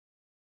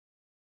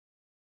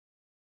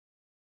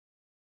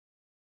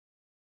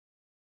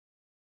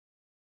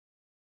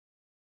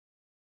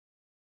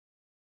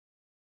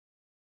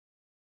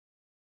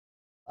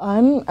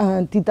I'm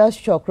Titas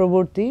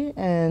Chakraborty,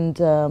 and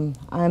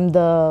I'm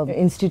the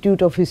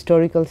Institute of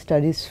Historical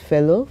Studies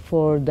Fellow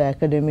for the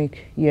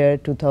academic year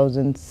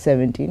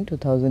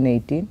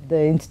 2017-2018.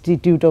 The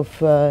Institute of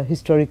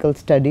Historical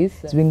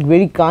Studies has been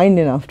very kind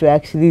enough to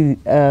actually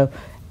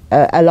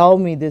allow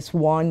me this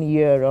 1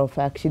 year of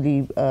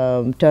actually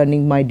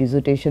turning my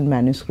dissertation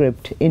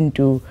manuscript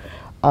into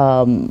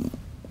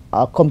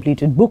a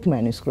completed book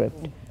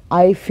manuscript.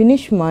 I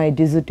finished my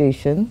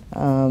dissertation,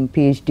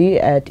 PhD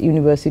at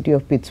University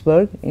of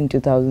Pittsburgh in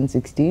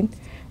 2016,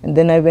 and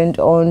then I went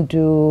on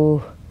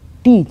to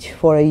teach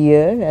for a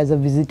year as a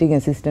visiting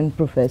assistant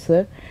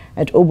professor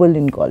at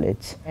Oberlin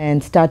College.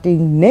 And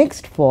starting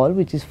next fall,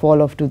 which is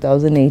fall of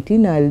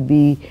 2018, I'll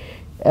be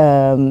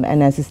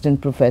an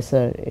assistant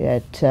professor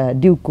at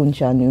Duke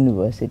Kunshan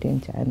University in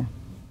China.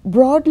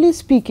 Broadly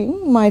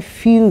speaking, my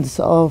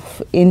fields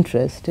of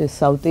interest is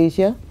South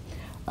Asia,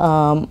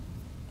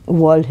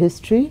 world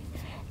history,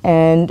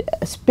 and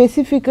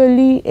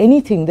specifically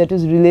anything that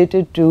is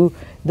related to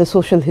the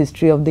social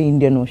history of the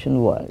Indian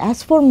Ocean world.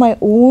 As for my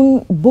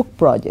own book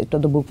project or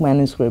the book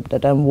manuscript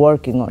that I'm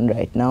working on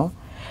right now,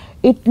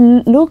 it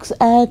looks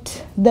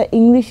at the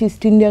English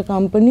East India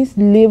Company's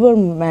labor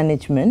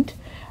management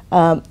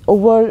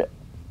over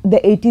the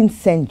 18th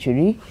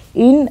century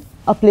in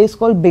a place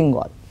called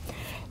Bengal.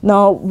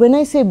 Now, when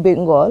I say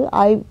Bengal,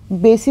 I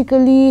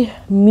basically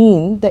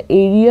mean the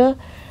area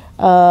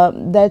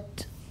that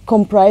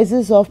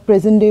comprises of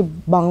present-day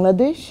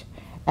Bangladesh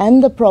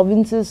and the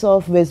provinces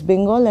of West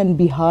Bengal and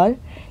Bihar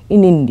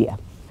in India.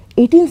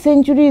 18th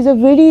century is a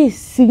very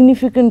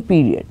significant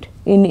period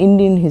in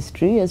Indian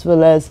history as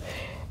well as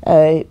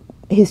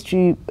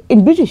history,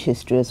 in British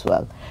history as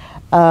well,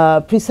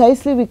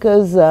 precisely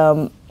because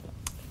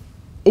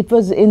it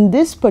was in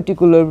this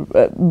particular,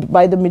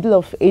 by the middle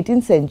of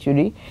 18th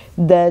century,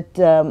 that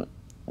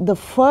the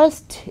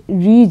first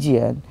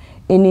region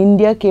in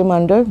India came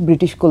under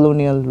British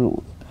colonial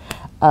rule.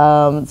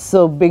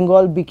 So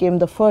Bengal became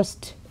the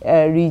first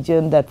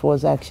region that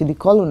was actually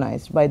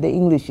colonized by the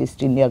English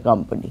East India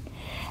Company.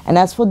 And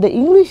as for the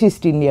English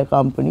East India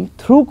Company,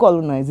 through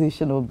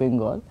colonization of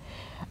Bengal,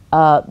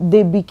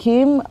 they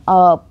became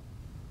a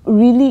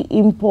really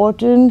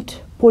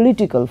important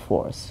political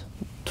force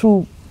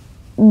through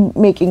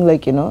making,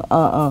 like,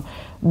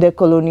 their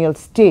colonial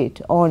state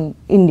on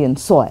Indian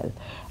soil.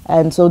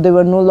 And so they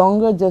were no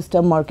longer just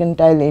a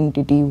mercantile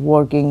entity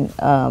working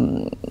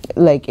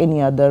like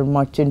any other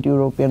merchant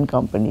European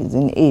companies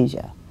in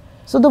Asia.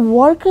 So the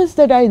workers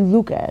that I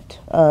look at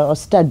or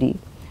study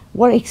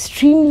were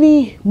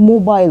extremely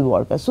mobile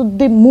workers. So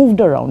they moved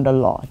around a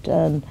lot,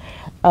 and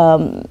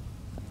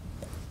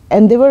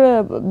they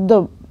were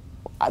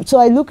so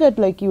I look at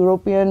like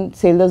European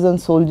sailors and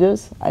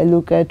soldiers. I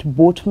look at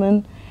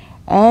boatmen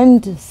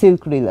and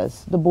silk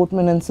reelers. The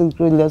boatmen and silk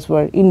reelers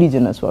were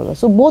indigenous workers.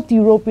 So both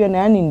European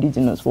and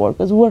indigenous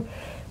workers were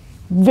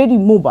very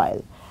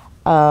mobile.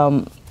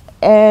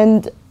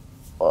 And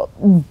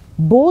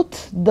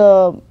both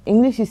the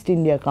English East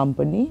India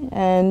Company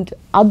and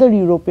other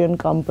European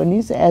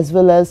companies, as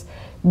well as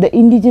the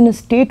indigenous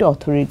state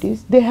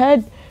authorities, they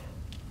had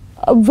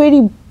a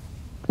very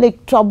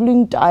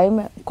troubling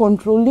time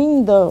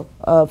controlling the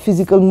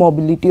physical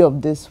mobility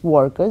of these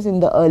workers in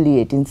the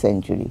early 18th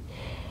century.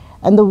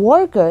 And the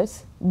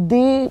workers,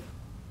 they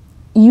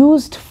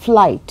used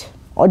flight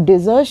or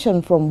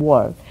desertion from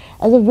work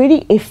as a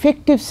very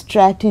effective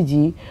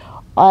strategy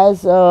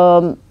as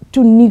to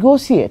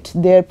negotiate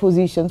their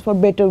positions for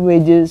better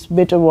wages,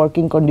 better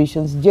working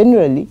conditions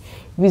generally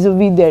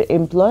vis-a-vis their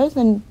employers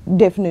and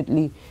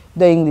definitely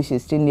the English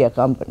East India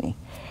Company.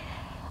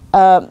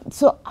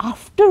 So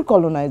after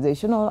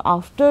colonization, or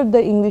after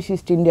the English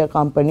East India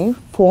Company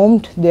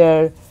formed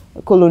their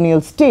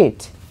colonial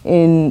state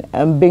in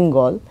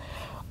Bengal,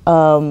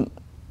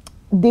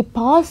 they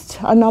passed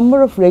a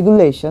number of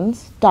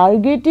regulations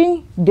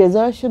targeting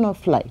desertion or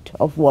flight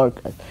of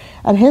workers,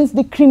 and hence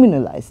they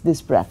criminalized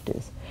this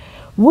practice,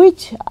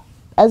 which,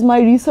 as my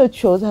research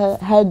shows,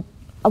 had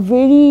a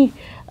very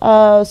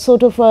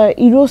sort of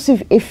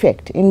erosive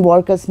effect in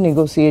workers'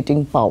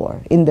 negotiating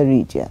power in the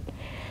region.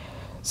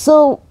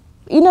 So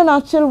in a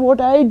nutshell, what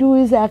I do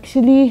is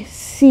actually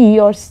see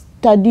or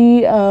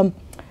study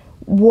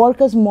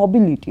workers'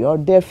 mobility or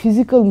their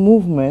physical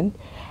movement,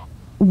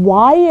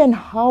 why and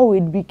how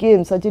it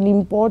became such an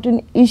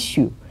important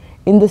issue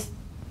in the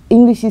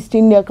English East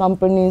India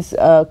Company's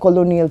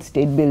colonial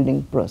state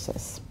building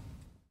process.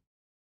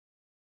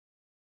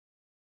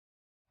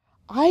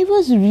 I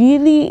was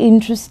really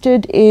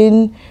interested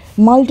in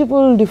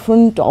multiple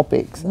different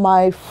topics.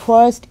 My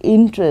first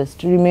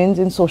interest remains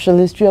in social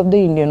history of the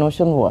Indian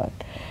Ocean world.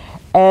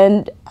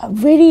 And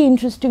very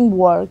interesting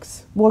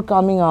works were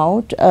coming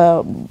out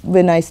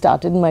when I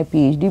started my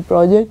PhD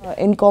project,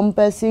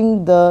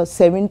 encompassing the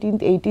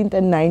 17th, 18th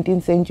and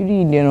 19th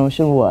century Indian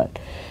Ocean world.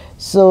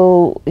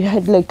 So you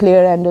had like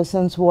Claire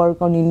Anderson's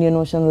work on Indian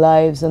Ocean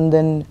lives, and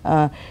then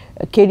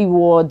Kerry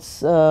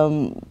Ward's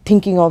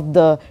thinking of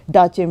the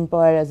Dutch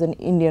Empire as an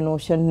Indian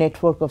Ocean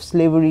network of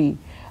slavery,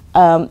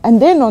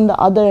 And then on the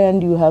other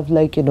hand, you have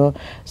like, Sanjay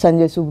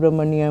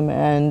Subramaniam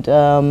and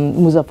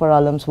Muzaffar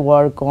Alam's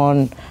work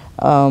on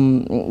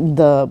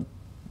the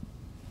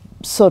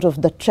sort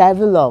of the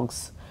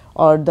travelogues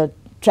or the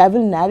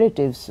travel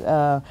narratives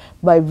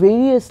by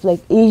various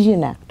like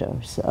Asian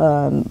actors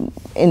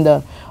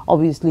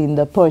obviously in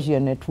the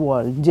Persianate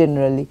world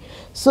generally.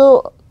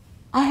 So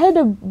I had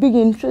a big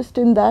interest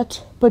in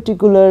that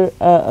particular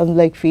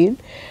like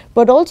field,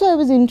 but also I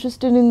was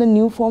interested in the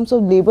new forms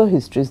of labor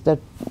histories that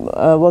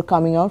were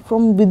coming out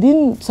from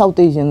within South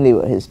Asian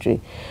labor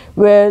history,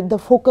 where the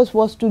focus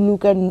was to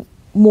look at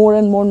more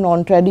and more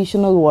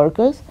non-traditional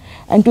workers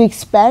and to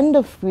expand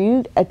the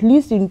field at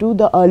least into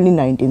the early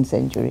 19th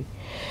century.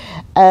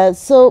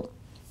 So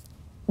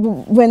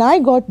when I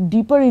got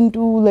deeper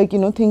into like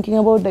thinking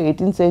about the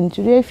 18th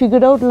century, I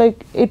figured out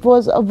like it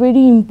was a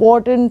very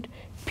important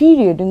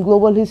period in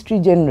global history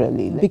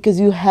generally, because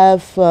you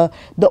have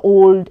the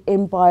old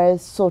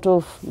empires sort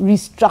of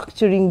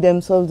restructuring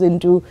themselves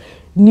into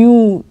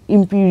new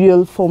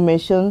imperial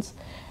formations,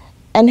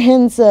 and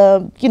hence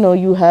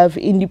you have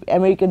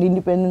American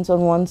independence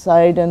on one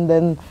side and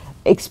then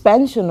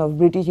expansion of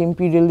British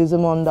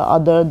imperialism on the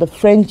other, the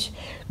French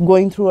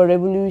going through a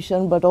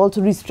revolution but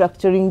also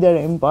restructuring their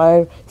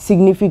empire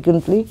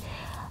significantly.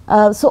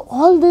 So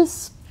all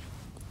this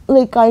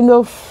like kind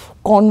of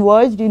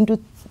converged into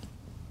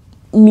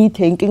me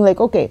thinking like,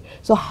 okay,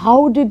 so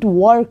how did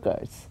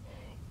workers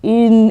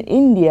in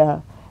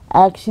India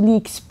actually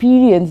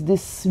experience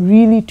this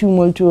really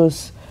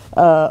tumultuous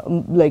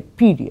like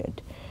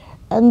period?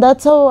 And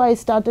that's how I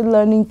started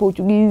learning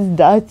Portuguese,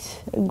 Dutch,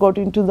 got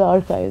into the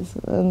archives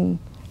and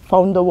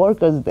found the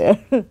workers there.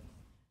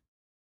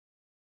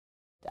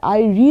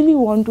 I really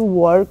want to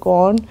work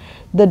on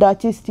the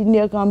Dutch East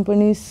India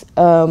Company's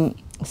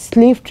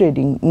slave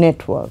trading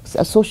networks,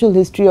 a social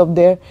history of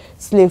their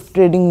slave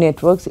trading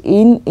networks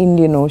in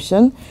Indian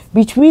Ocean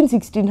between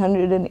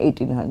 1600 and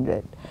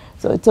 1800.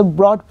 So it's a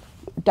broad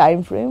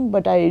time frame,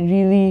 but I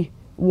really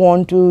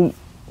want to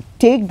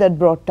take that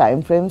broad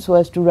time frame so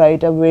as to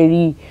write a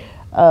very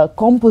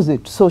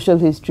composite social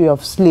history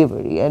of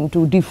slavery and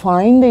to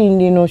define the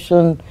Indian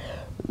Ocean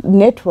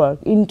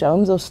network in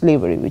terms of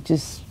slavery, which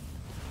is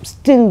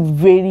still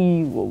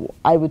very,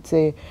 I would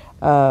say,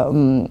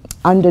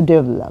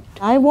 underdeveloped.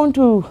 I want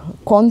to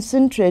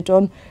concentrate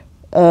on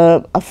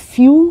a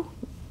few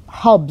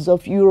hubs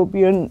of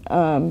European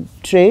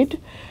trade.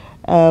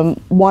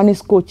 One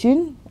is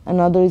Cochin,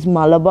 another is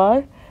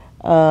Malabar,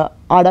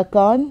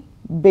 Arakan,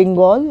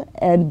 Bengal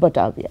and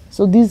Batavia.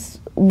 So these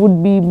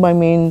would be my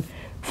main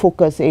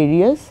focus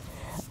areas,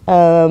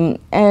 and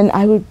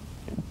I would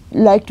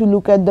like to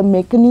look at the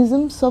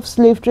mechanisms of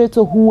slave trade.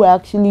 So who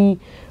actually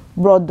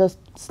brought the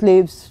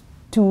slaves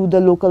to the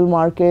local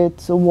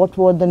market? So what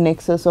were the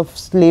nexus of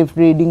slave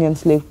raiding and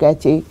slave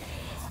catching?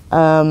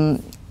 Then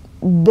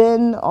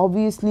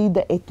obviously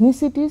the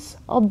ethnicities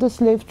of the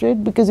slave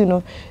trade, because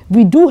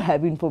we do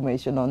have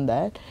information on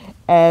that,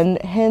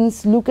 and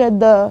hence look at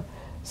the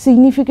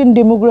significant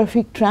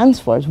demographic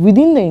transfers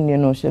within the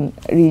Indian Ocean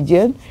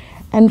region.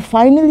 And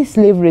finally,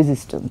 slave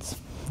resistance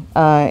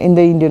in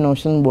the Indian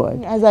Ocean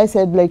world. As I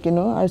said, like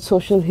our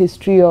social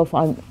history of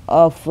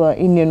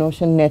Indian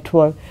Ocean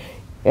network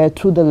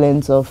through the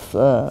lens of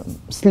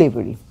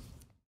slavery.